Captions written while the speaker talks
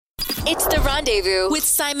It's The Rendezvous with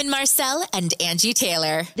Simon Marcel and Angie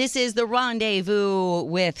Taylor. This is The Rendezvous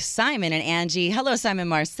with Simon and Angie. Hello, Simon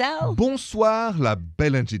Marcel. Bonsoir, la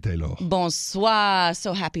belle Angie Taylor. Bonsoir.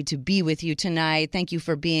 So happy to be with you tonight. Thank you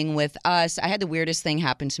for being with us. I had the weirdest thing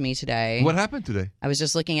happen to me today. What happened today? I was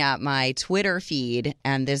just looking at my Twitter feed,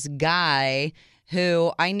 and this guy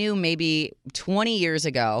who I knew maybe 20 years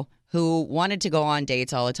ago who wanted to go on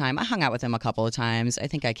dates all the time. I hung out with him a couple of times. I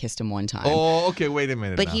think I kissed him one time. Oh, okay, wait a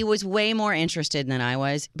minute. But now. he was way more interested than I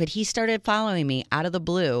was. But he started following me out of the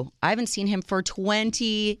blue. I haven't seen him for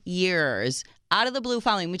 20 years. Out of the blue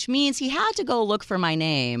following, which means he had to go look for my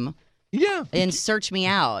name. Yeah. And search me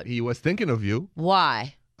out. He was thinking of you.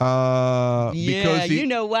 Why? Because you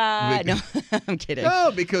know why. No, I'm kidding.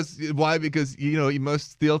 No, why? Because, he must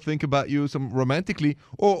still think about you some romantically.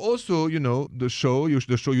 Or also, the show you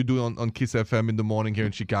do on Kiss FM in the morning here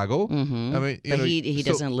in Chicago. Mm-hmm. I mean, but he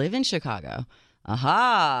doesn't live in Chicago.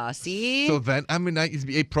 Aha, see? So then,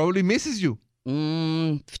 he probably misses you.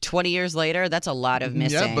 20 years later, that's a lot of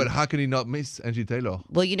missing. Yeah, but how can he not miss Angie Taylor?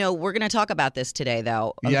 Well, we're going to talk about this today,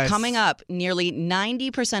 though. Yes. Coming up, nearly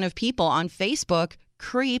 90% of people on Facebook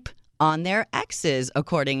creep on their exes,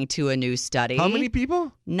 according to a new study. How many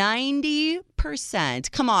people?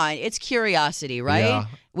 90%. Come on, it's curiosity, right? Yeah.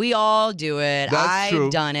 We all do it. I've true.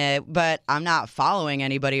 done it, but I'm not following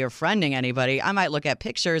anybody or friending anybody. I might look at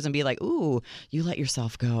pictures and be like, ooh, you let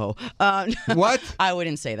yourself go. What? I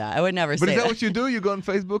wouldn't say that. I would never say that. But is that that. what you do? You go on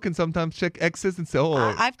Facebook and sometimes check exes and say, oh.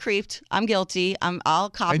 I've creeped. I'm guilty. I'll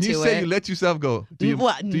cop to it. And you say you let yourself go to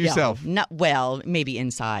yourself. Well, maybe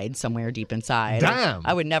inside, somewhere deep inside. Damn.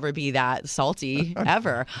 I would never be that salty,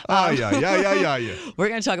 ever. Yeah. We're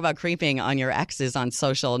going to talk about creeping on your exes on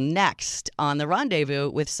social next on The Rendezvous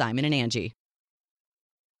with Simon and Angie.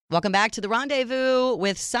 Welcome back to The Rendezvous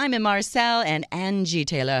with Simon Marcel and Angie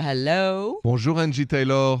Taylor. Hello. Bonjour, Angie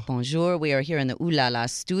Taylor. Bonjour. We are here in the Ooh La La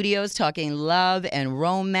studios talking love and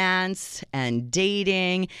romance and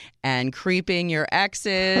dating and creeping your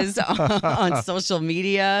exes on social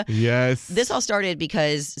media. Yes. This all started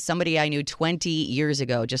because somebody I knew 20 years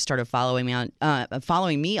ago just started following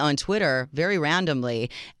me on Twitter very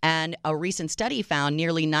randomly. And a recent study found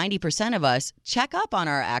nearly 90% of us check up on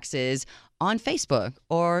our exes on Facebook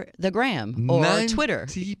or the Gram or Twitter.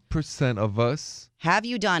 90% of us. Have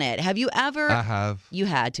you done it? Have you ever? I have. You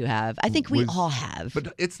had to have. I think we all have.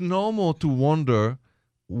 But it's normal to wonder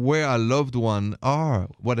where our loved ones are.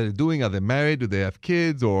 What are they doing? Are they married? Do they have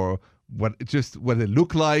kids? Or what they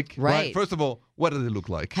look like? Right. First of all, what do they look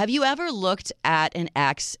like? Have you ever looked at an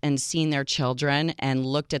ex and seen their children and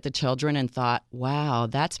looked at the children and thought, wow,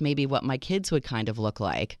 that's maybe what my kids would kind of look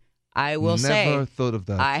like? I will say. Never thought of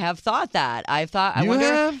that. I have thought that. I wonder.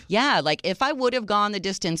 Have? Yeah, like if I would have gone the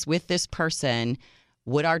distance with this person,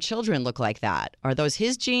 would our children look like that? Are those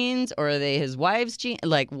his genes or are they his wife's genes?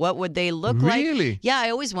 Like, what would they look like? Really? Yeah, I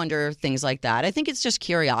always wonder things like that. I think it's just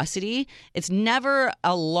curiosity. It's never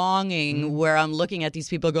a longing where I'm looking at these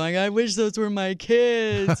people going, I wish those were my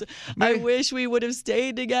kids. I wish we would have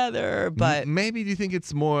stayed together. But maybe do you think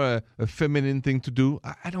it's more a feminine thing to do?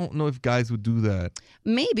 I don't know if guys would do that.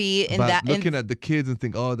 Maybe looking at the kids and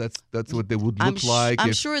think, oh, that's what they would look like.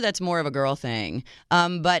 I'm sure that's more of a girl thing.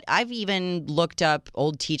 But I've even looked up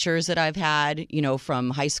old teachers that I've had,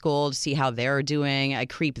 from high school to see how they're doing. I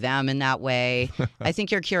creep them in that way. I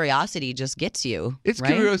think your curiosity just gets you. It's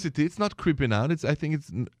right? Curiosity. It's not creeping out. I think it's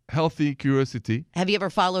healthy curiosity. Have you ever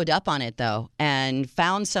followed up on it, though, and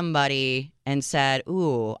found somebody and said,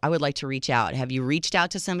 ooh, I would like to reach out? Have you reached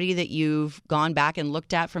out to somebody that you've gone back and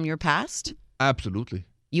looked at from your past? Absolutely.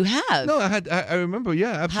 You have? No, I remember,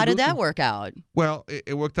 yeah, absolutely. How did that work out? Well,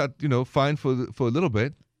 it worked out, fine for a little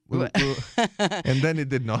bit. And then it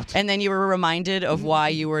did not. And then you were reminded of why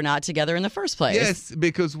you were not together in the first place. Yes,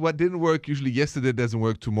 because what didn't work usually yesterday doesn't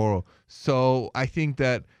work tomorrow. So I think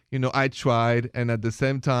that, I tried, and at the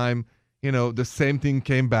same time, the same thing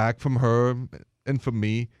came back from her and from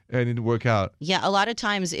me, and it didn't work out. Yeah, a lot of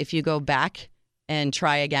times if you go back and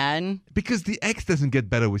try again. Because the ex doesn't get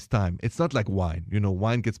better with time. It's not like wine.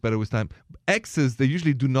 Wine gets better with time. Exes, they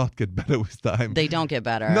usually do not get better with time. They don't get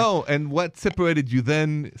better. No, and what separated you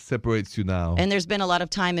then separates you now. And there's been a lot of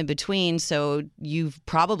time in between, so you've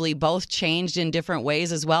probably both changed in different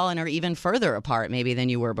ways as well and are even further apart maybe than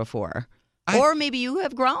you were before. Or maybe you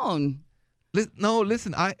have grown. No,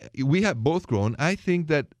 listen, we have both grown. I think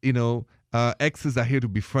that, exes are here to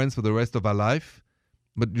be friends for the rest of our life,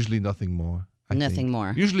 but usually nothing more. Nothing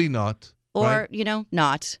more. Usually not. Or, right?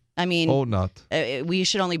 Not. I mean, not. We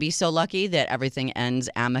should only be so lucky that everything ends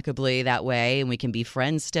amicably that way and we can be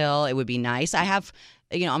friends still. It would be nice. I have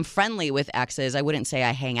I'm friendly with exes. I wouldn't say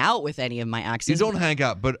I hang out with any of my exes. You don't hang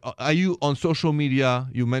out, but are you on social media?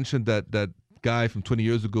 You mentioned that guy from 20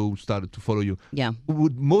 years ago who started to follow you. Yeah.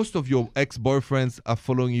 Would most of your ex-boyfriends are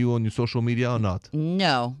following you on your social media or not?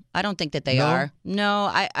 No, I don't think that they are. No,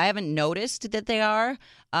 I haven't noticed that they are.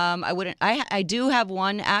 I wouldn't. I do have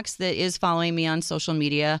one ex that is following me on social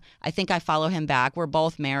media. I think I follow him back. We're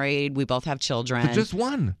both married. We both have children. But just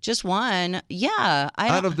one. Just one. Yeah.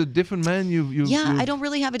 Out of the different men I don't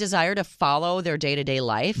really have a desire to follow their day-to-day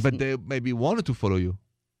life. But they maybe wanted to follow you.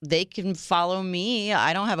 They can follow me.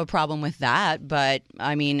 I don't have a problem with that. But,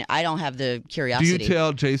 I mean, I don't have the curiosity. Do you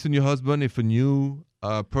tell Jason, your husband, if a new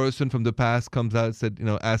person from the past comes out and said,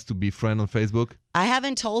 asked to be friend on Facebook? I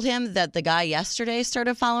haven't told him that the guy yesterday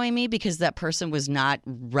started following me because that person was not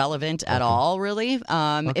relevant at all, really.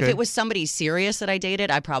 If it was somebody serious that I dated,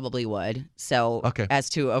 I probably would. So as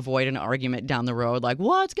to avoid an argument down the road, like,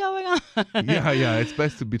 what's going on? Yeah. It's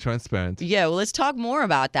best to be transparent. Yeah, well, let's talk more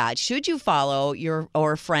about that. Should you follow your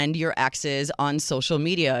exes on social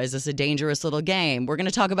media? Is this a dangerous little game? We're going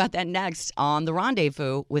to talk about that next on The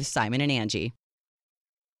Rendezvous with Simon and Angie.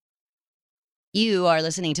 You are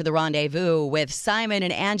listening to The Rendezvous with Simon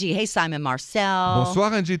and Angie. Hey, Simon Marcel.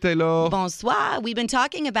 Bonsoir, Angie Taylor. Bonsoir. We've been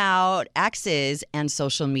talking about exes and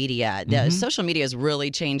social media. Social media has really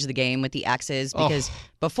changed the game with the exes because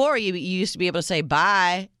before you used to be able to say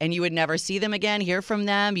bye and you would never see them again, hear from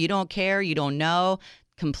them. You don't care. You don't know.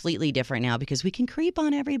 Completely different now because we can creep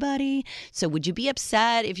on everybody. So would you be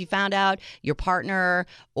upset if you found out your partner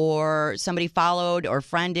or somebody followed or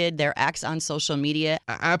friended their ex on social media?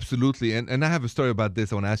 Absolutely. And I have a story about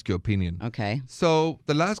this. I want to ask your opinion. Okay. So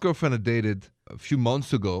the last girlfriend I dated a few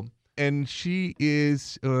months ago, and she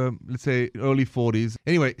is, let's say, early 40s.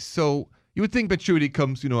 Anyway, so you would think maturity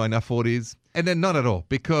comes, in her 40s. And then not at all.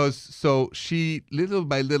 Because so she, little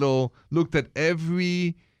by little, looked at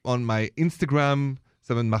on my Instagram,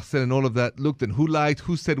 Simon Marcel and all of that, looked at who liked,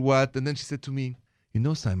 who said what. And then she said to me,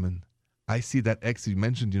 Simon, I see that ex you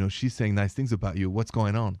mentioned, she's saying nice things about you. What's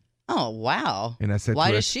going on? Oh, wow. And I said,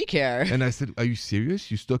 why does she care? And I said, are you serious?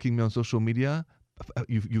 You stalking me on social media?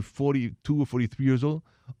 You're 42 or 43 years old?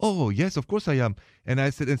 Oh, yes, of course I am. And I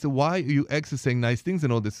said, why are you exes saying nice things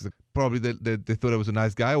and all this? Probably they thought I was a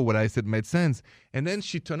nice guy or what I said made sense. And then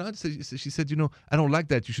she turned out, she said, I don't like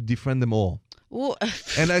that. You should defriend them all. Well,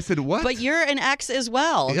 and I said, what? But you're an ex as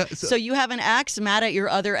well. Yeah, so you have an ex mad at your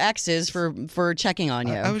other exes for checking on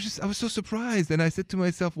you. I was so surprised. And I said to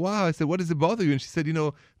myself, wow. I said, what does it bother you? And she said,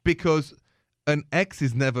 because an ex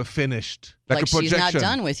is never finished. Like a projection. She's not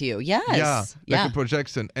done with you. Yes. Yeah, like a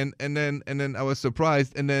projection. And then I was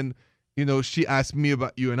surprised. And then, she asked me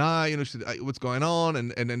about you and I, she said, what's going on?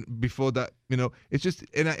 And then before that, it's just,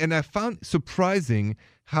 and I found surprising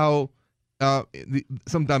how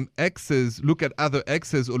sometimes exes look at other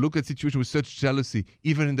exes or look at situations with such jealousy,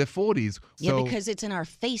 even in their 40s. Yeah, because it's in our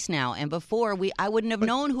face now. And before, I wouldn't have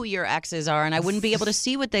known who your exes are, and I wouldn't be able to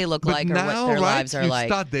see what they look like or what their lives are like.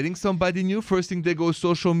 You start dating somebody new, first thing they go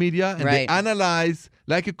social media, and they analyze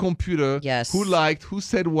like a computer who liked, who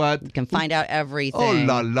said what. You can find out everything.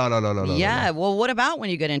 Oh, la. Yeah, well, what about when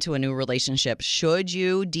you get into a new relationship? Should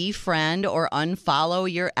you defriend or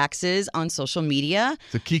unfollow your exes on social media?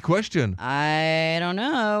 It's a key question. I don't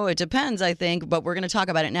know. It depends, I think. But we're going to talk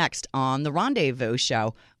about it next on The Rendezvous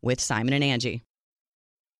Show with Simon and Angie.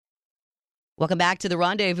 Welcome back to The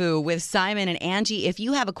Rendezvous with Simon and Angie. If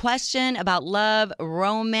you have a question about love,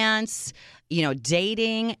 romance,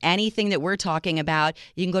 dating, anything that we're talking about,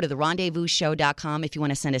 you can go to therendezvousshow.com if you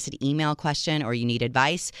want to send us an email question or you need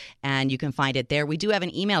advice, and you can find it there. We do have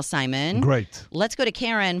an email, Simon. Great. Let's go to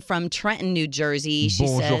Karen from Trenton, New Jersey.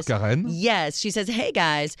 Bonjour, Karen. Yes. She says, hey,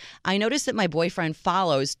 guys, I noticed that my boyfriend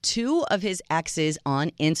follows 2 of his exes on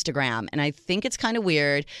Instagram, and I think it's kind of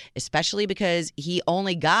weird, especially because he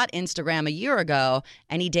only got Instagram a year ago,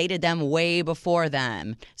 and he dated them way before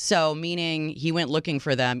them. So, meaning he went looking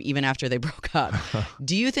for them even after they broke up.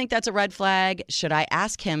 Do you think that's a red flag? Should I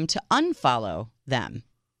ask him to unfollow them?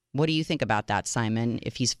 What do you think about that, Simon?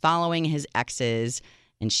 If he's following his exes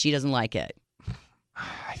and she doesn't like it?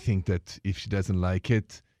 I think that if she doesn't like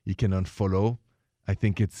it, you can unfollow. I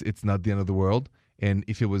think it's not the end of the world. And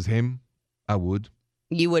if it was him, I would.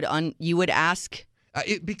 You would ask?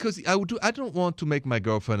 Because I don't want to make my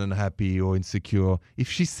girlfriend unhappy or insecure. If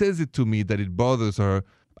she says it to me that it bothers her,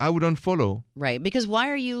 I would unfollow. Right, because why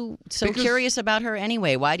are you curious about her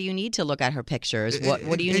anyway? Why do you need to look at her pictures?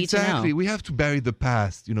 What do you need to know? Exactly. We have to bury the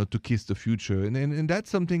past, to kiss the future. And that's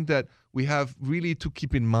something that we have really to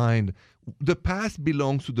keep in mind. The past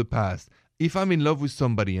belongs to the past. If I'm in love with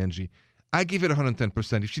somebody, Angie, I give it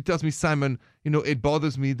 110%. If she tells me, Simon, it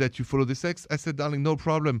bothers me that you follow this ex, I said, darling, no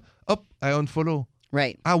problem. I unfollow.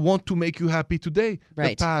 Right. I want to make you happy today.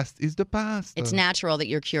 Right. The past is the past. It's natural that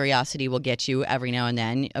your curiosity will get you every now and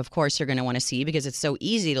then. Of course, you're going to want to see because it's so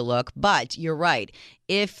easy to look. But you're right.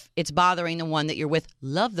 If it's bothering the one that you're with,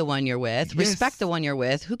 love the one you're with, Yes. respect the one you're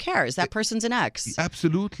with. Who cares? That person's an ex.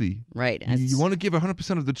 Absolutely. Right. You want to give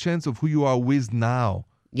 100% of the chance of who you are with now.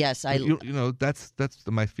 Yes, That's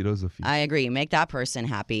my philosophy. I agree. Make that person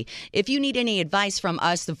happy. If you need any advice from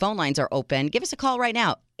us, the phone lines are open. Give us a call right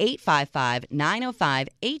now,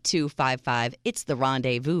 855-905-8255. It's The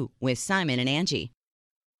Rendezvous with Simon and Angie.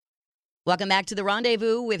 Welcome back to The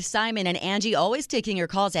Rendezvous with Simon and Angie. Always taking your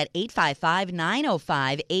calls at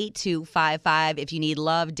 855-905-8255. If you need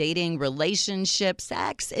love, dating, relationship,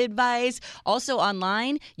 sex advice. Also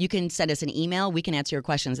online, you can send us an email. We can answer your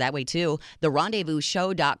questions that way too.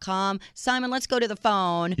 TheRendezvousshow.com. Simon, let's go to the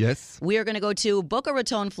phone. Yes. We are going to go to Boca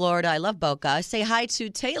Raton, Florida. I love Boca. Say hi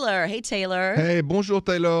to Taylor. Hey, Taylor. Hey, bonjour,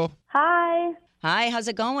 Taylor. Hi. Hi, how's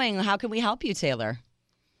it going? How can we help you, Taylor?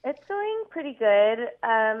 It's going pretty good.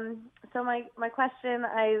 So my question,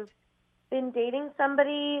 I've been dating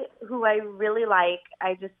somebody who I really like.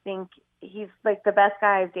 I just think he's like the best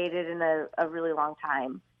guy I've dated in a really long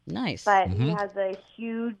time. Nice. But he has a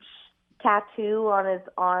huge tattoo on his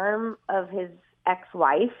arm of his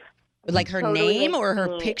ex-wife. Like her Totally name or her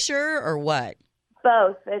me. picture or what?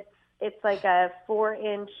 Both. It's like a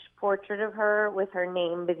 4-inch portrait of her with her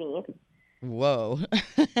name beneath. Whoa.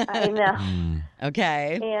 I know.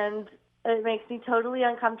 Okay. And it makes me totally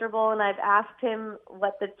uncomfortable, and I've asked him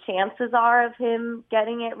what the chances are of him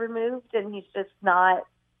getting it removed, and he's just not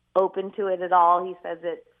open to it at all. He says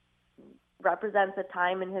it represents a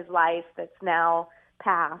time in his life that's now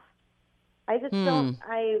past. I just don't.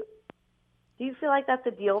 Do you feel like that's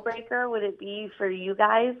a deal breaker? Would it be for you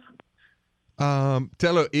guys?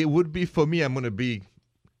 Taylor, it would be for me. I'm going to be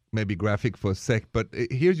maybe graphic for a sec, but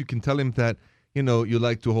here you can tell him that you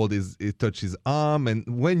like to touch his arm, and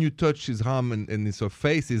when you touch his arm and her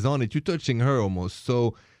face is on it, you're touching her almost.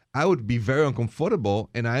 So I would be very uncomfortable,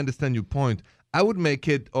 and I understand your point. I would make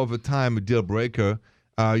it over time a deal breaker.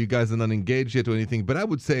 You guys are not engaged yet or anything, but I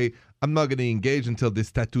would say I'm not going to engage until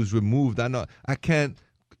this tattoo is removed. I can't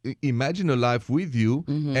imagine a life with you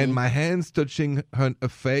and my hands touching her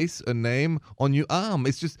face, a name on your arm.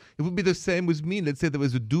 It would be the same with me. Let's say there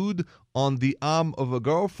was a dude on the arm of a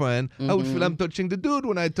girlfriend. I would feel I'm touching the dude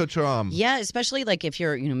when I touch her arm. Yeah, especially like if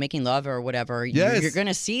you're making love or whatever. Yes. You're going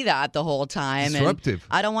to see that the whole time. Disruptive.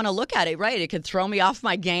 And I don't want to look at it, right? It could throw me off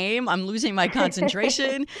my game. I'm losing my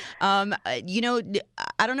concentration. I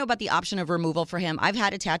don't know about the option of removal for him. I've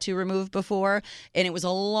had a tattoo removed before, and it was a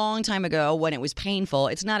long time ago when it was painful.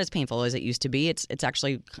 It's not as painful as it used to be. It's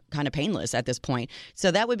actually kind of painless at this point.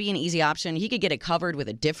 So that would be an easy option. He could get it covered with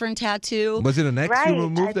a different tattoo. Was it an ex you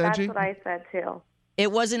removed, Angie? That's what I said too.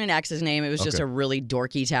 It wasn't an ex's name. It was just Okay. a really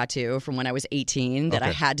dorky tattoo from when I was 18 that I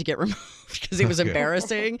Okay. had to get removed because it was Okay.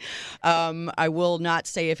 embarrassing. I will not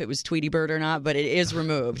say if it was Tweety Bird or not, but it is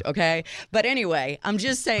removed, okay? But anyway, I'm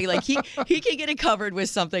just saying, like, he can get it covered with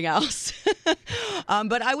something else.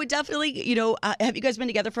 But I would definitely, have you guys been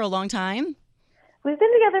together for a long time? We've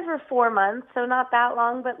been together for 4 months, so not that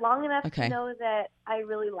long, but long enough Okay. to know that I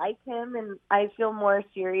really like him, and I feel more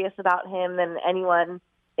serious about him than anyone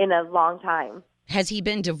in a long time. Has he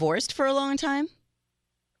been divorced for a long time?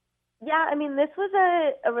 Yeah, I mean, this was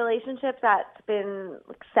a relationship that's been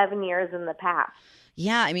like 7 years in the past.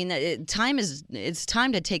 Yeah, I mean, it's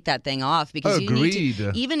time to take that thing off because you need to,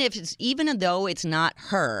 Agreed. even though it's not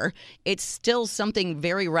her, it's still something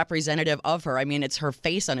very representative of her. I mean, it's her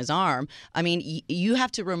face on his arm. I mean, you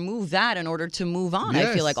have to remove that in order to move on. I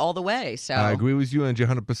Yes. feel like all the way. So I agree with you, Angie,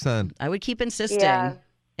 100%. I would keep insisting Yeah.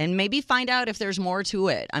 and maybe find out if there's more to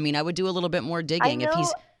it. I mean, I would do a little bit more digging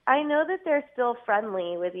I know that they're still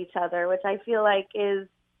friendly with each other, which I feel like is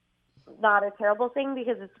not a terrible thing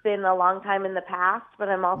because it's been a long time in the past, but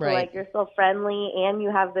I'm also Right. like, you're still friendly and you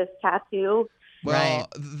have this tattoo. Well, Right.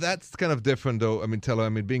 that's kind of different, though. I mean, Taylor,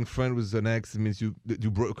 being friends with an ex means you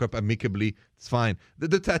broke up amicably. It's fine.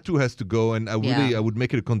 The tattoo has to go, and I would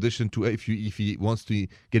make it a condition to if he wants to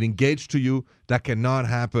get engaged to you, that cannot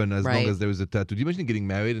happen as long Right. as there is a tattoo. Do you imagine getting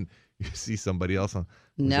married and you see somebody else on?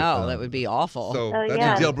 No, that would be awful. So Oh, that's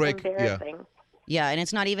yeah, a deal it's break. Yeah. embarrassing. Yeah, and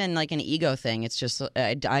it's not even like an ego thing. It's just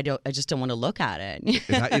I just don't want to look at it.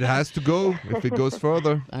 It has to go if it goes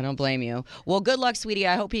further. I don't blame you. Well, good luck, sweetie.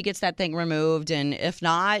 I hope he gets that thing removed. And if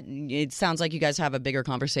not, it sounds like you guys have a bigger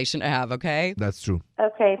conversation to have, okay? That's true.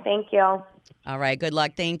 Okay, thank you. All right, good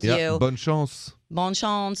luck. Thank Yeah, you. bonne chance. Bon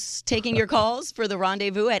chance. Taking your calls for the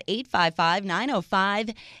Rendezvous at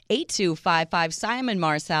 855-905-8255. Simon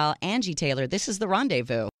Marcel, Angie Taylor. This is the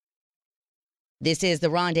Rendezvous. This is the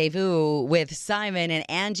Rendezvous with Simon and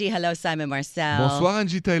Angie. Hello, Simon Marcel. Bonsoir,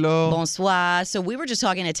 Angie Taylor. Bonsoir. So we were just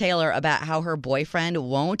talking to Taylor about how her boyfriend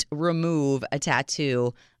won't remove a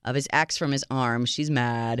tattoo of his ex from his arm. She's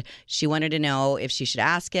mad. She wanted to know if she should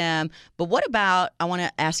ask him. But what about, I want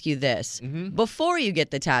to ask you this. Before you get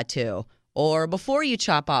the tattoo or before you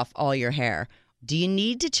chop off all your hair, do you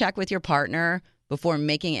need to check with your partner before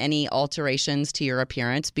making any alterations to your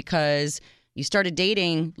appearance? Because you started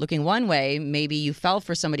dating looking one way. Maybe you fell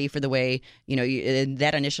for somebody for the way,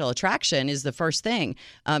 that initial attraction is the first thing.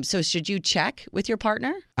 So should you check with your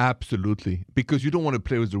partner? Absolutely. Because you don't want to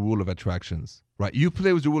play with the rule of attractions, right? You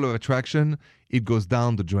play with the rule of attraction, it goes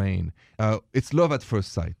down the drain. It's love at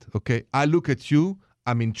first sight, okay? I look at you,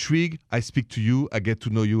 I'm intrigued, I speak to you, I get to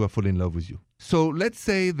know you, I fall in love with you. So let's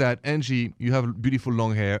say that, Angie, you have beautiful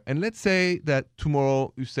long hair, and let's say that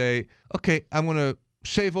tomorrow you say, okay, I'm going to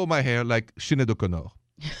shave all my hair like Sinead O'Connor.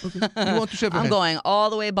 Okay. You want to shave your I'm hair? going all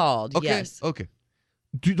the way bald. Okay. Yes. Okay.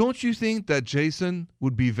 Don't you think that Jason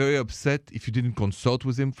would be very upset if you didn't consult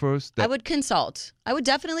with him first? I would consult. I would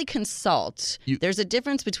definitely consult. You- There's a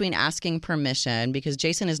difference between asking permission, because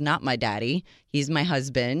Jason is not my daddy. He's my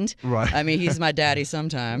husband. Right. I mean, he's my daddy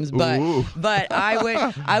sometimes, but Ooh.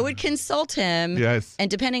 I would consult him. Yes. And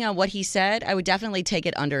depending on what he said, I would definitely take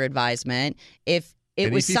it under advisement. If it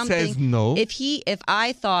And was if he something, says no? if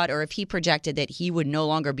I thought, or if he projected that he would no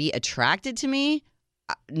longer be attracted to me,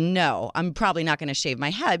 no, I'm probably not going to shave my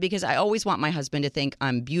head, because I always want my husband to think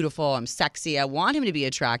I'm beautiful, I'm sexy. I want him to be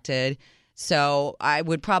attracted. So I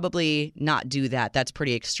would probably not do that. That's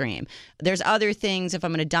pretty extreme. There's other things. If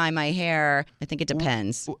I'm going to dye my hair, I think it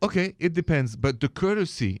depends. Okay, it depends. But the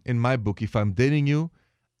courtesy in my book, if I'm dating you,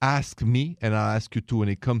 ask me, and I'll ask you too when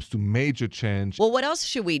it comes to major change. Well, what else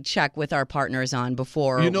should we check with our partners on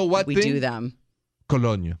before You know what we thing? do them?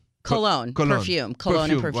 Cologne. Cologne, perfume,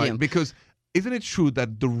 cologne and perfume. Right? Because isn't it true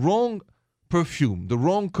that the wrong perfume, the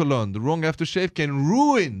wrong cologne, the wrong aftershave can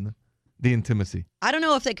ruin the intimacy? I don't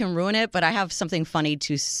know if they can ruin it, but I have something funny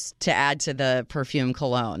to add to the perfume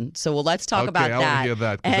cologne. So let's talk about Okay, I that. want to hear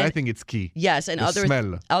that, because I And- think it's key. Yes, and The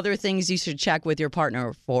smell. other things you should check with your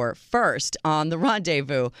partner for first on the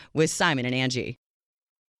Rendezvous with Simon and Angie.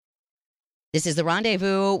 This is the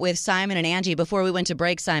Rendezvous with Simon and Angie. Before we went to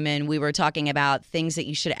break, Simon, we were talking about things that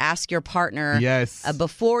you should ask your partner Yes.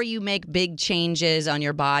 before you make big changes on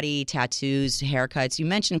your body, tattoos, haircuts. You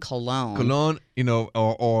mentioned cologne. Cologne,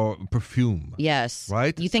 or perfume. Yes.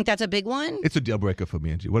 Right? You think that's a big one? It's a deal breaker for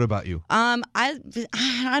me, Angie. What about you?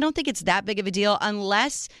 I don't think it's that big of a deal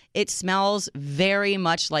unless it smells very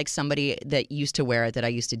much like somebody that used to wear it that I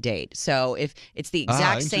used to date. So if it's the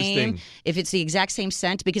exact same, interesting. if it's the exact same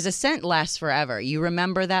scent, because a scent lasts forever. You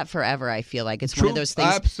remember that forever, I feel like. It's one True. of those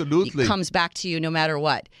things Absolutely. it comes back to you no matter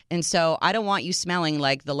what. And so I don't want you smelling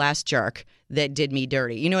like the last jerk that did me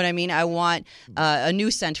dirty. You know what I mean? I want a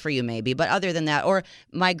new scent for you maybe. But other than that, or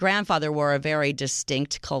my grandfather wore a very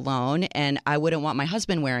distinct cologne, and I wouldn't want my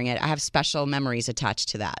husband wearing it. I have special memories attached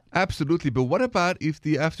to that. Absolutely. But what about if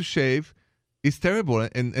the aftershave is terrible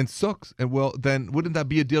and sucks? And well, then wouldn't that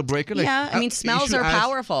be a deal breaker? Yeah, I mean, you smells should are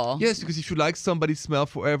powerful. Yes, because if you like somebody's smell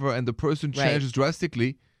forever and the person Right. changes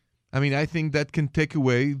drastically, I mean, I think that can take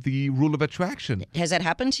away the rule of attraction. Has that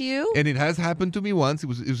happened to you? And it has happened to me once. It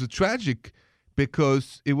was a tragic,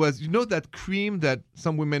 because it was, that cream that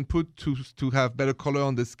some women put to have better color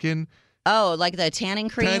on the skin. Oh, like the tanning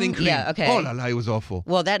cream? Tanning cream. Yeah, okay. Oh la la, it was awful.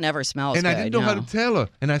 Well, that never smells And good. I didn't know how no. to tell her.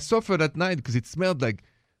 And I suffered that night because it smelled like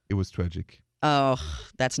it was tragic. Oh,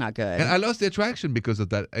 that's not good. And I lost the attraction because of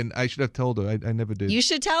that. And I should have told her. I never did. You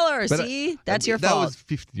should tell her. But See? That's your that fault. was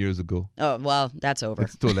 50 years ago. Oh, well, that's over.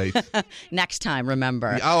 It's too late. Next time,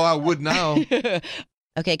 remember. Oh, I would now.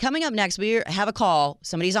 Okay, coming up next, we have a call.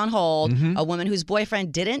 Somebody's on hold. Mm-hmm. A woman whose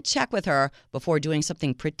boyfriend didn't check with her before doing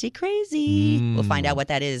something pretty crazy. We'll find out what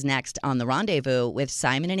that is next on The Rendezvous with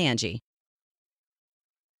Simon and Angie.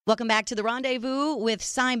 Welcome back to the Rendezvous with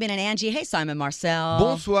Simon and Angie. Hey, Simon Marcel.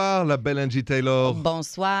 Bonsoir, la belle Angie Taylor.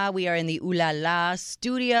 Bonsoir. We are in the Ooh La La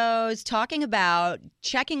studios talking about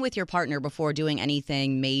checking with your partner before doing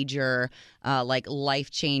anything major, like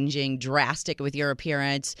life-changing, drastic with your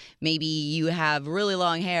appearance. Maybe you have really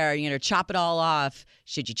long hair, chop it all off.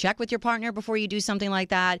 Should you check with your partner before you do something like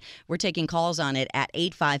that? We're taking calls on it at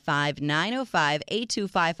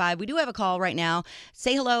 855-905-8255. We do have a call right now.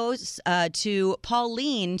 Say hello to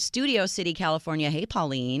Pauline, Studio City, California. Hey,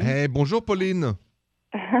 Pauline. Hey, bonjour, Pauline.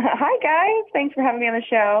 Hi, guys. Thanks for having me on the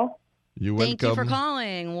show. You're welcome. Thank you for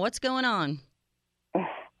calling. What's going on?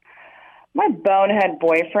 My bonehead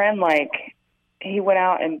boyfriend, he went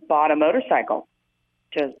out and bought a motorcycle.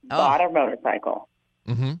 Just bought a motorcycle.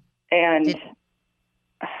 Mm-hmm. And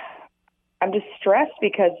I'm just stressed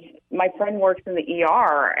because my friend works in the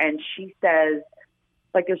ER, and she says,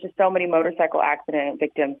 there's just so many motorcycle accident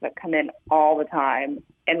victims that come in all the time.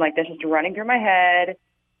 And, that's just running through my head.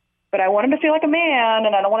 But I want him to feel like a man,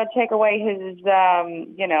 and I don't want to take away his,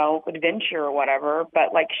 adventure or whatever.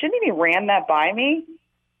 But, shouldn't he be ran that by me?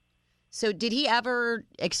 So did he ever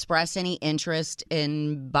express any interest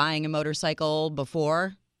in buying a motorcycle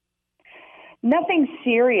before? Nothing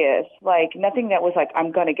serious, nothing that was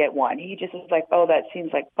I'm going to get one. He just was oh, that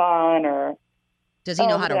seems like fun, or... Does he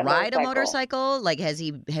know how to ride a motorcycle? Has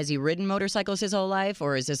he ridden motorcycles his whole life,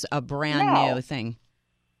 or is this a brand new thing?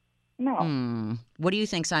 No. What do you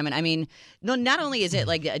think, Simon? I mean, no, not only is it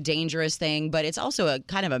a dangerous thing, but it's also a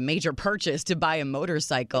kind of a major purchase to buy a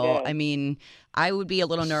motorcycle. I mean, I would be a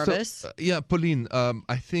little nervous. Pauline,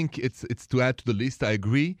 I think it's to add to the list. I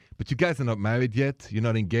agree, but you guys are not married yet. You're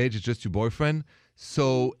not engaged. It's just your boyfriend.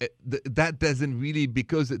 So that doesn't really,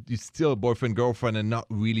 because you're still a boyfriend, girlfriend, and not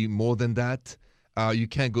really more than that. You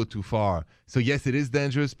can't go too far. So yes, it is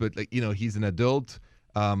dangerous, but he's an adult.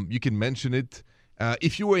 You can mention it.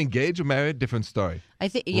 If you were engaged or married, different story. I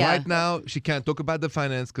think, Right now, she can't talk about the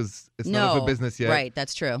finance because it's none of her business yet. Right,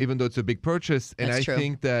 that's true. Even though it's a big purchase. And That's true.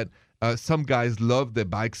 think that some guys love their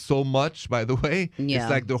bikes so much, by the way. Yeah. It's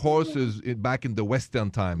like the horses back in the Western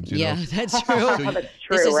times. You know? That's true. That's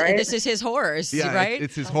true, right? This is his horse, right?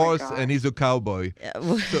 It's his my horse, God. and he's a cowboy.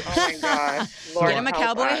 Oh, my gosh. Lord Get him a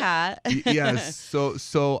help cowboy us. hat. Yes.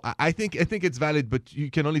 So I think it's valid, but you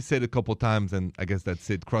can only say it a couple times, and I guess that's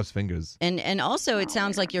it. Cross fingers. And also, it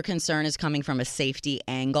sounds like your concern is coming from a safety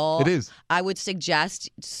angle. It is. I would suggest,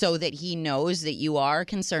 so that he knows that you are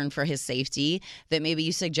concerned for his safety, that maybe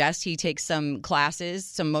you suggest he takes some classes,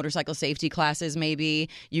 some motorcycle safety classes maybe.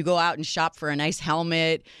 You go out and shop for a nice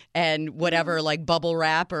helmet and whatever, bubble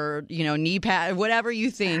wrap or, knee pad, whatever you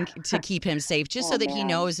think to keep him safe, just so that he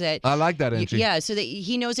knows that. I like that, Angie. So that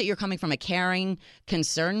he knows that you're coming from a caring,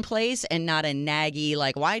 concerned place and not a naggy,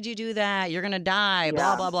 why'd you do that? You're going to die,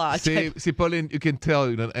 blah, blah, blah. See, Pauline, you can tell,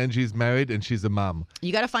 Angie's married and she's a mom.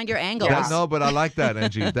 You got to find your angles. No, but I like that,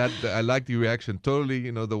 Angie. I like the reaction.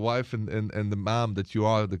 Totally, the wife and the mom that you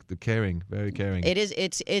are, the caring, very caring. It is.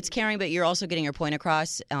 It's caring, but you're also getting your point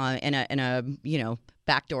across in a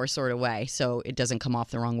backdoor sort of way, so it doesn't come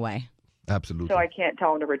off the wrong way. Absolutely. So I can't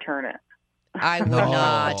tell him to return it. I would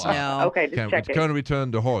not. No. Okay, just check it. Can't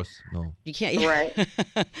return the horse. No. You can't. Right.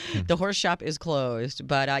 The horse shop is closed,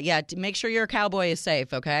 but make sure your cowboy is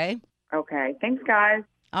safe. Okay. Okay. Thanks, guys.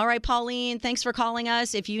 All right, Pauline, thanks for calling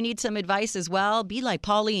us. If you need some advice as well, be like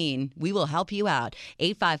Pauline. We will help you out.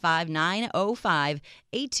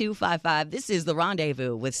 855-905-8255. This is The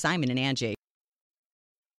Rendezvous with Simon and Angie.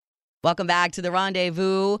 Welcome back to The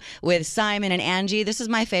Rendezvous with Simon and Angie. This is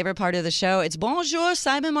my favorite part of the show. It's Bonjour,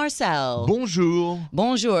 Simon Marcel. Bonjour.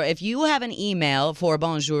 Bonjour. If you have an email for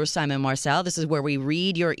Bonjour, Simon Marcel, this is where we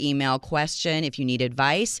read your email question. If you need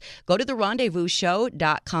advice, go to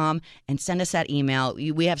therendezvousshow.com and send us that email.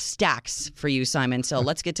 We have stacks for you, Simon, so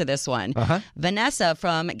let's get to this one. Vanessa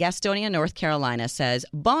from Gastonia, North Carolina says,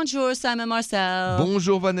 Bonjour, Simon Marcel.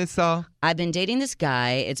 Bonjour, Vanessa. I've been dating this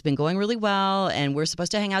guy. It's been going really well, and we're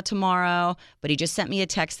supposed to hang out tomorrow, but he just sent me a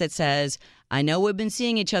text that says, I know we've been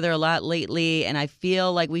seeing each other a lot lately, and I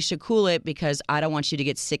feel like we should cool it because I don't want you to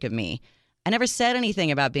get sick of me. I never said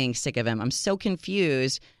anything about being sick of him. I'm so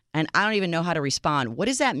confused, and I don't even know how to respond. What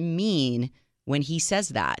does that mean when he says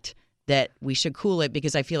that we should cool it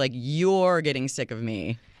because I feel like you're getting sick of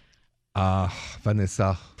me?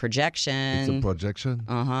 Vanessa. Projection. It's a projection.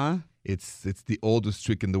 Uh-huh. It's the oldest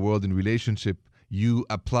trick in the world in relationship. You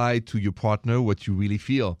apply to your partner what you really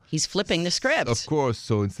feel. He's flipping the script. Of course.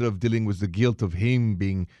 So instead of dealing with the guilt of him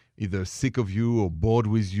being either sick of you or bored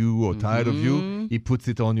with you or tired of you, he puts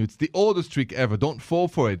it on you. It's the oldest trick ever. Don't fall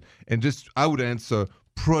for it. And I would answer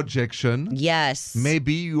projection. Yes.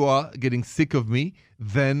 Maybe you are getting sick of me.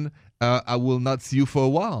 Then I will not see you for a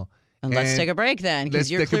while. And let's take a break then,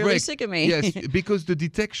 because you're clearly sick of me. Yes, because the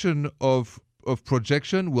detection of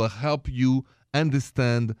projection will help you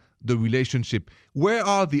understand the relationship. Where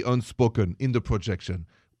are the unspoken in the projection?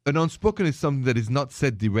 An unspoken is something that is not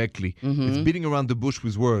said directly. It's beating around the bush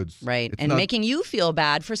with words. Right, It's and not, making you feel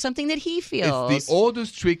bad for something that he feels. It's the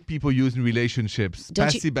oldest trick people use in relationships.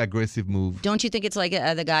 Don't you- Passive-aggressive move. Don't you think it's like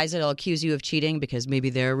the guys that'll accuse you of cheating because maybe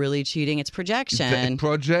they're really cheating? It's projection.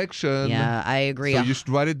 Projection. Yeah, I agree. So you should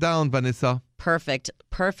write it down, Vanessa.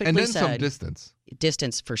 Perfectly And then said. some distance.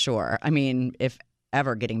 Distance for sure. I mean, if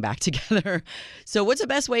ever getting back together. So what's the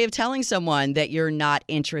best way of telling someone that you're not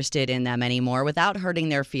interested in them anymore without hurting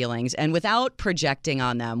their feelings and without projecting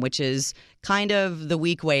on them, which is kind of the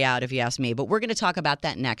weak way out if you ask me. But we're going to talk about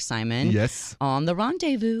that next, Simon. Yes. On The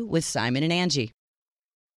Rendezvous with Simon and Angie.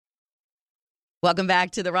 Welcome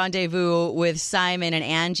back to The Rendezvous with Simon and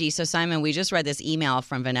Angie. So, Simon, we just read this email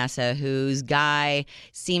from Vanessa, whose guy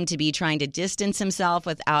seemed to be trying to distance himself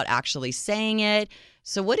without actually saying it.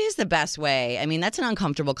 So what is the best way? I mean, that's an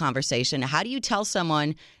uncomfortable conversation. How do you tell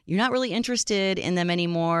someone you're not really interested in them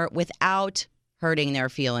anymore without hurting their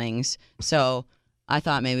feelings? So I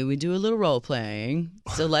thought maybe we'd do a little role playing.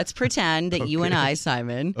 So let's pretend that you and I,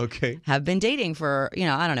 Simon, have been dating for,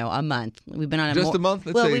 I don't know, a month. We've been on a month?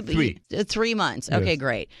 Let's say 3. 3 months. Yes. Okay,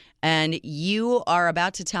 great. And you are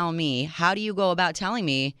about to tell me, how do you go about telling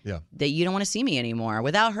me that you don't want to see me anymore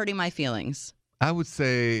without hurting my feelings? I would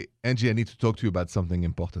say, Angie, I need to talk to you about something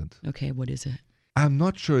important. Okay, what is it? I'm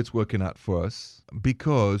not sure it's working out for us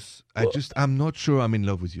because I'm not sure I'm in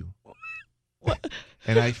love with you.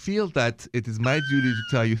 And I feel that it is my duty to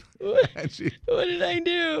tell you, Angie. What did I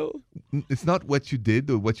do? It's not what you did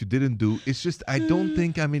or what you didn't do. It's just I don't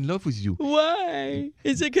think I'm in love with you. Why?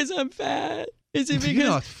 Is it because I'm fat? Is it because... You're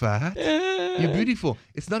not fat. You're beautiful.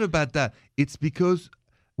 It's not about that. It's because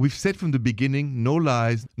we've said from the beginning, no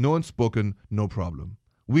lies, no unspoken, no problem.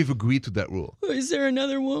 We've agreed to that rule. Is there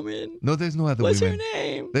another woman? No, there's no other woman. woman. What's her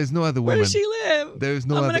name? There's no other woman. Where does she live? There's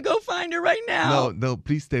no I'm going to go find her right now. No,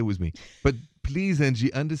 please stay with me. But please,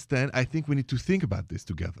 Angie, understand, I think we need to think about this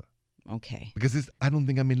together. Okay. Because I don't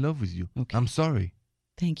think I'm in love with you. Okay. I'm sorry.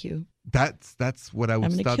 Thank you. That's what I would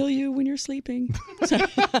I'm going to kill you when you're sleeping.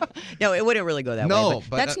 No, it wouldn't really go that way.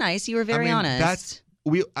 But that's nice. You were very honest.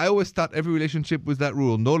 I always start every relationship with that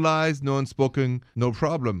rule. No lies, no unspoken, no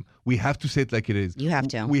problem. We have to say it like it is. You have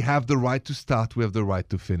to. We have the right to start. We have the right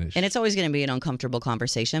to finish. And it's always going to be an uncomfortable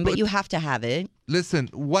conversation, but you have to have it. Listen,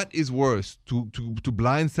 what is worse? To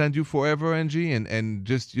blindside you forever, Angie, and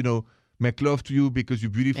just, make love to you because you're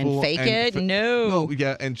beautiful. And fake it? No.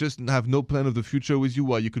 Yeah, and just have no plan of the future with you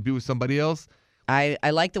while you could be with somebody else. I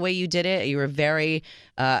like the way you did it. You were very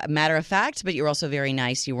matter of fact, but you were also very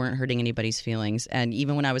nice. You weren't hurting anybody's feelings. And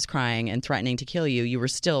even when I was crying and threatening to kill you, you were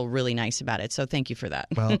still really nice about it. So thank you for that.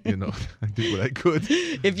 Well, I did what I could.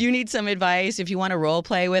 If you need some advice, if you want to role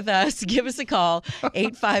play with us, give us a call,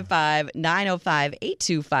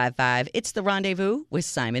 855-905-8255. It's The Rendezvous with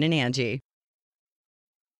Simon and Angie.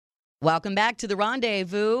 Welcome back to The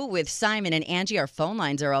Rendezvous with Simon and Angie. Our phone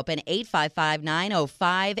lines are open,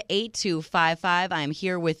 855-905-8255. I am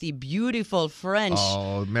here with the beautiful French.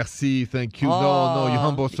 Oh, merci. Thank you. No, you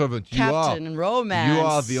humble servant. Captain Romance. You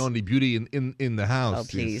are the only beauty in the house. Oh,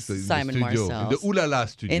 please. Yes, Simon Marcel. In the Ooh La La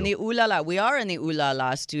studio. In the Ooh La La. We are in the Ooh La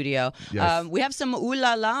La studio. Yes. We have some Ooh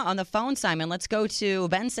La La on the phone, Simon. Let's go to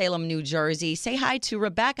Bensalem, New Jersey. Say hi to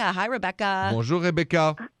Rebecca. Hi, Rebecca. Bonjour,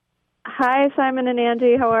 Rebecca. Hi, Simon and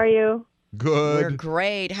Angie. How are you? Good. We're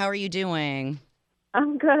great. How are you doing?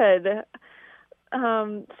 I'm good.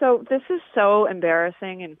 So this is so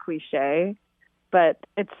embarrassing and cliche, but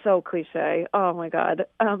it's so cliche. Oh, my God.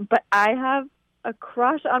 But I have a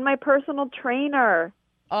crush on my personal trainer.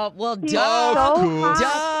 Oh, well, He's duh. so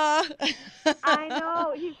Duh. I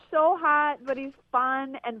know. He's so hot, but he's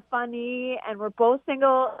fun and funny, and we're both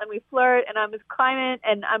single, and we flirt, and I'm his client,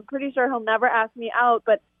 and I'm pretty sure he'll never ask me out,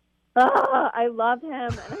 but I love him,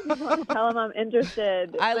 and I just want to tell him I'm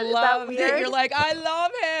interested. I But love is that weird? you're like, I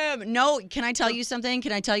love him. No, can I tell you something?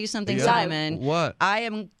 Yeah. Simon? What? I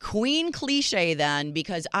am queen cliche then,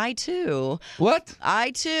 because I too What?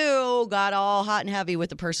 got all hot and heavy with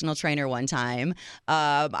a personal trainer one time.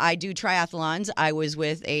 I do triathlons. I was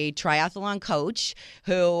with a triathlon coach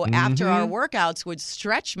who, after our workouts, would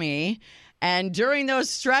stretch me And during those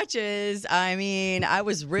stretches, I mean, I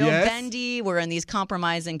was real bendy. We're in these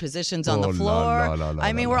compromising positions on the floor.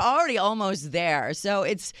 We're already almost there. So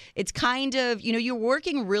it's kind of, you're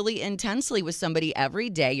working really intensely with somebody every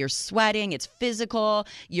day. You're sweating. It's physical.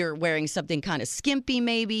 You're wearing something kind of skimpy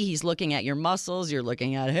maybe. He's looking at your muscles. You're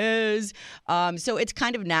looking at his. So it's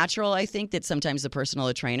kind of natural, I think, that sometimes the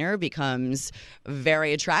personal trainer becomes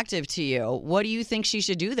very attractive to you. What do you think she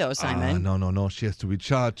should do, though, Simon? No. She has to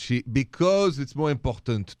reach out. Because it's more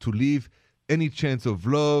important to live any chance of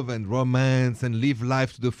love and romance and live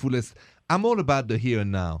life to the fullest. I'm all about the here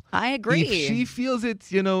and now. I agree. If she feels it,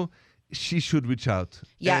 she should reach out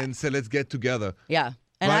and say, let's get together. Yeah.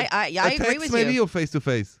 And right? I agree with you. Maybe or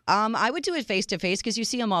face-to-face? I would do it face-to-face because you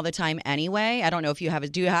see him all the time anyway. I don't know if you have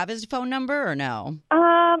do you have his phone number or no?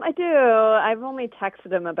 I do. I've only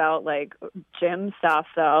texted him about, like, gym stuff,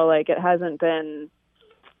 though. Like, it hasn't been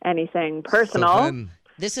anything personal.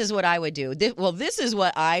 This is what I would do. This is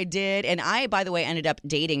what I did. And I, by the way, ended up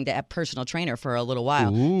dating the personal trainer for a little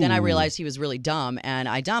while. Ooh. Then I realized he was really dumb and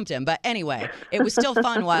I dumped him. But anyway, it was still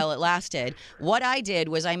fun while it lasted. What I did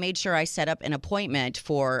was I made sure I set up an appointment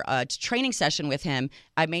for a training session with him.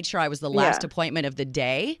 I made sure I was the last appointment of the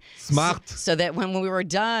day. Smart. So that when we were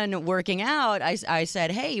done working out, I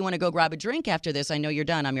said, hey, you want to go grab a drink after this? I know you're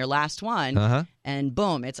done. I'm your last one. Uh-huh. And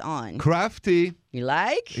boom, it's on. Crafty. You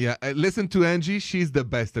like? Yeah. Listen to Angie. She's the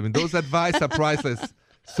best. I mean, those advice are priceless.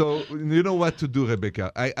 So you know what to do,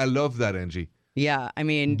 Rebecca. I love that, Angie. Yeah, I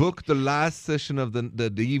mean... Book the last session of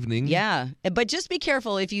the evening. Yeah, but just be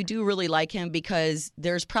careful if you do really like him because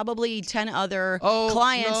there's probably 10 other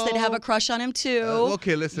clients that have a crush on him too.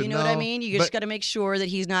 Okay, listen. You know what I mean? You just got to make sure that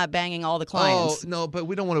he's not banging all the clients. Oh, no, but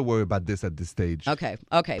we don't want to worry about this at this stage. Okay.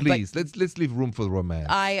 Please, let's leave room for the romance.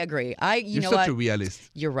 I agree. You're such a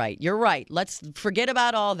realist. You're right. Let's forget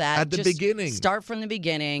about all that. At the beginning. Start from the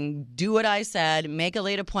beginning. Do what I said. Make a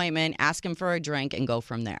late appointment. Ask him for a drink and go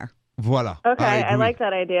from there. Voila. Okay, I like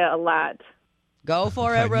that idea a lot. Go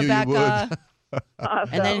for it, Rebecca.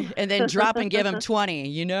 Awesome. And then drop and give him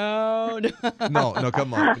 20, No,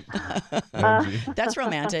 come on. That's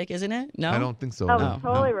romantic, isn't it? No? I don't think so. That was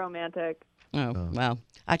totally romantic. Oh, well,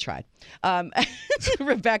 I tried.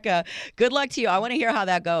 Rebecca, good luck to you. I want to hear how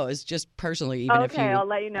that goes, just personally. I'll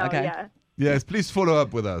let you know, okay. Yes, please follow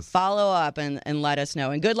up with us. Follow up and let us know.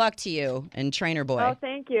 And good luck to you and Trainer Boy. Oh,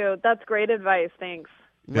 thank you. That's great advice. Thanks.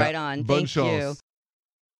 Right on. Thank you.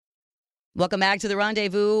 Welcome back to the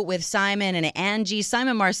Rendezvous with Simon and Angie.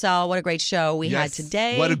 Simon Marcel, what a great show we had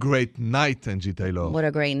today. What a great night, Angie Taylor. What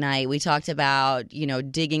a great night. We talked about,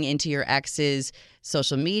 digging into your ex's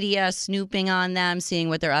social media, snooping on them, seeing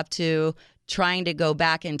what they're up to, trying to go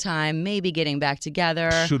back in time, maybe getting back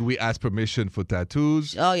together. Should we ask permission for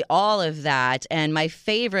tattoos? Oh, all of that. And my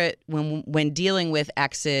favorite when dealing with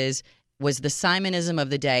exes was the Simonism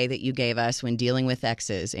of the day that you gave us when dealing with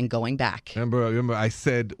exes and going back. Remember, I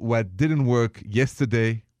said what didn't work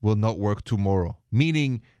yesterday will not work tomorrow.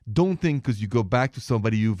 Meaning, don't think because you go back to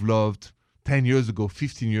somebody you've loved 10 years ago,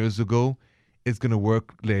 15 years ago, it's going to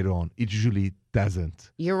work later on. It usually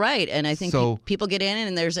doesn't. You're right. And I think people get in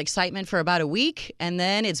and there's excitement for about a week and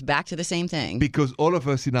then it's back to the same thing. Because all of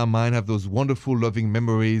us in our mind have those wonderful, loving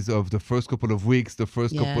memories of the first couple of weeks, the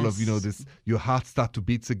first couple of, your heart start to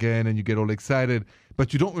beat again and you get all excited.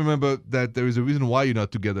 But you don't remember that there is a reason why you're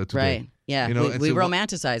not together today. Right. Yeah. We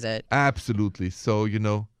romanticize it. Absolutely. So,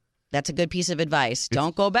 that's a good piece of advice.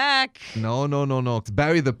 Don't go back. No.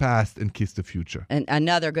 Bury the past and kiss the future. And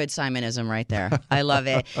another good Simonism right there. I love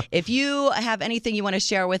it. If you have anything you want to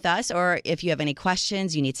share with us or if you have any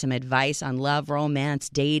questions, you need some advice on love, romance,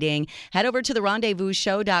 dating, head over to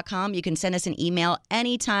therendezvousshow.com. You can send us an email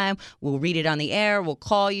anytime. We'll read it on the air. We'll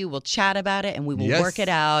call you. We'll chat about it and we will work it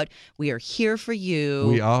out. We are here for you.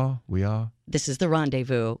 We are. This is The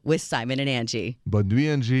Rendezvous with Simon and Angie. Bonne nuit,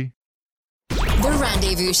 Angie. The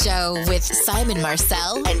Rendezvous Show with Simon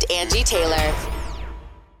Marcel and Angie Taylor.